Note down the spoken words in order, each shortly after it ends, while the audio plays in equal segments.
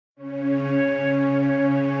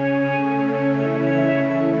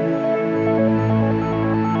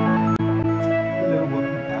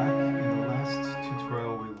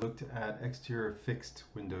fixed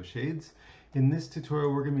window shades. In this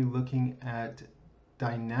tutorial, we're going to be looking at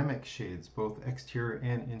dynamic shades, both exterior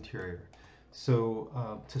and interior.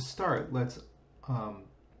 So to start, let's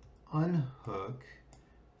unhook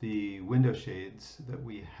the window shades that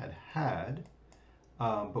we had,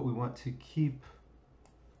 but we want to keep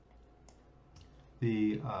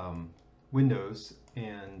the windows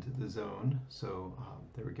and the zone. So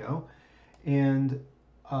there we go. And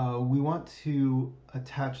we want to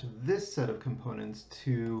attach this set of components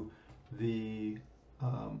to the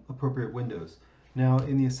appropriate windows. Now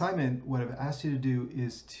in the assignment, what I've asked you to do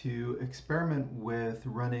is to experiment with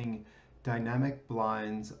running dynamic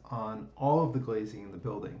blinds on all of the glazing in the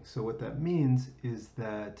building. So what that means is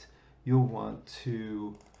that you'll want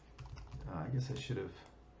to, I guess I should have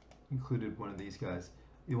included one of these guys.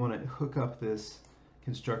 You want to hook up this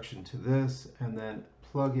construction to this and then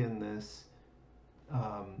plug in this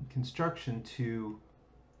construction to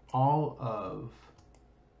all of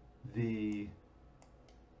the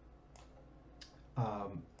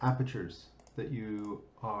apertures that you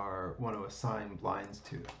want to assign blinds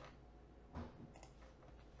to.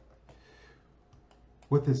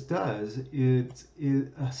 What this does is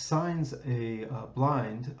it assigns a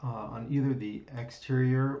blind on either the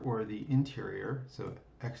exterior or the interior, so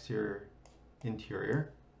exterior,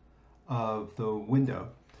 interior of the window,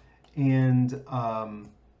 and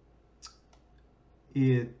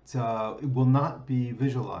it will not be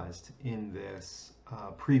visualized in this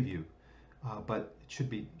preview, but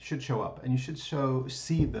it should show up, and you should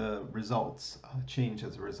see the results change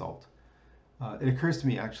as a result. It occurs to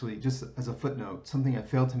me, actually, just as a footnote, something I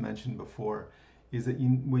failed to mention before is that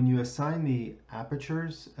when you assign the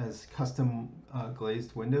apertures as custom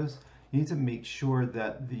glazed windows, you need to make sure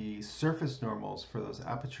that the surface normals for those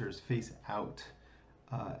apertures face out.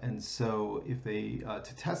 And so if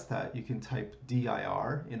to test that, you can type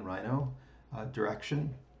DIR in Rhino,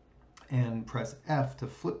 direction, and press F to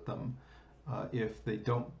flip them if they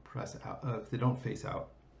don't face out.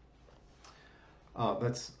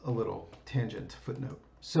 That's a little tangent footnote.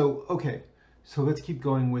 So, okay, so let's keep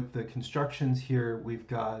going with the constructions here. We've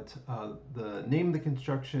got the name of the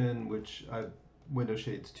construction, which I've window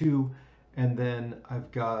shades 2, and then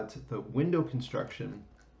I've got the window construction,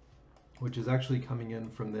 which is actually coming in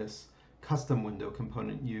from this custom window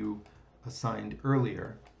component you assigned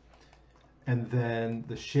earlier. And then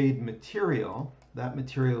the shade material, that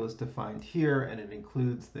material is defined here, and it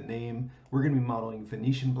includes the name. We're going to be modeling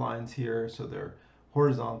Venetian blinds here, so they're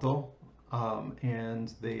horizontal,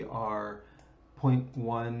 and they are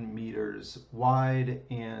 0.1 meters wide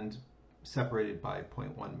and separated by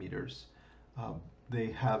 0.1 meters.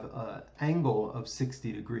 They have an angle of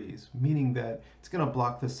 60 degrees, meaning that it's going to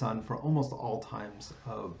block the sun for almost all times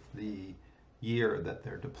of the year that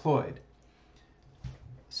they're deployed.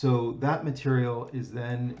 So that material is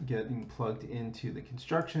then getting plugged into the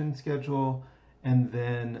construction schedule, and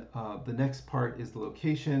then the next part is the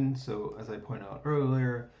location. So as I pointed out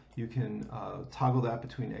earlier, you can toggle that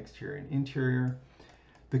between exterior and interior.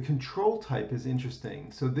 The control type is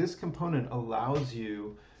interesting. So this component allows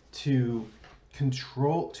you to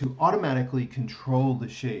automatically control the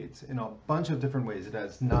shades in a bunch of different ways. It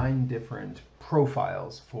has 9 different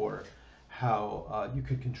profiles for how you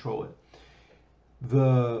could control it.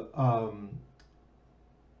 The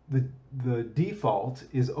default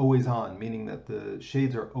is always on, meaning that the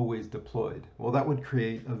shades are always deployed. Well, that would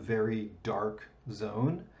create a very dark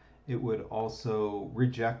zone. It would also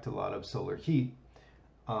reject a lot of solar heat.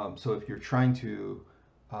 So if you're trying to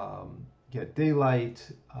get daylight,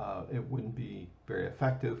 it wouldn't be very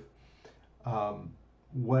effective.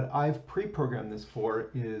 What I've pre-programmed this for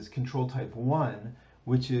is control type 1,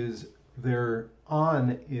 which is they're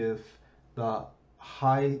on if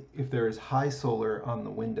there is high solar on the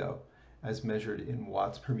window as measured in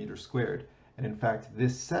watts per meter squared. And in fact,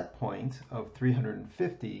 this set point of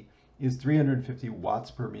 350 is 350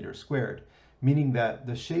 watts per meter squared, meaning that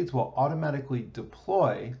the shades will automatically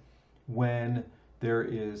deploy when there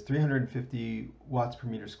is 350 watts per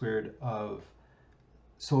meter squared of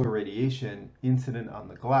solar radiation incident on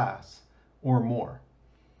the glass or more.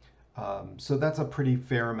 So that's a pretty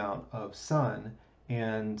fair amount of sun,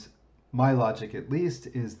 and my logic at least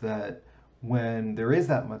is that when there is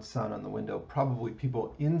that much sun on the window, probably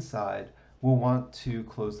people inside will want to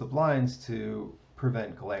close the blinds to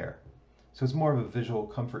prevent glare. So it's more of a visual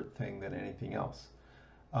comfort thing than anything else.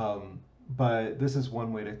 But this is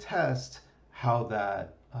one way to test how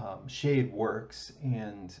that shade works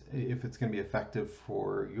and if it's going to be effective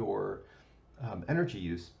for your energy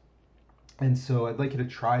use. And so I'd like you to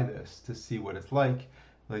try this to see what it's like.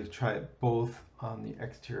 I'd like to try it both on the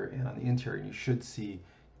exterior and on the interior, and you should see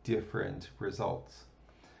different results.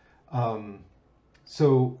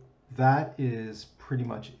 So that is pretty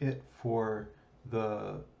much it for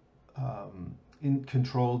the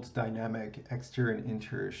controlled dynamic exterior and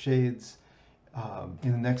interior shades.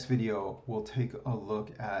 In the next video, we'll take a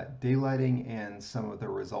look at daylighting and some of the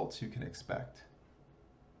results you can expect.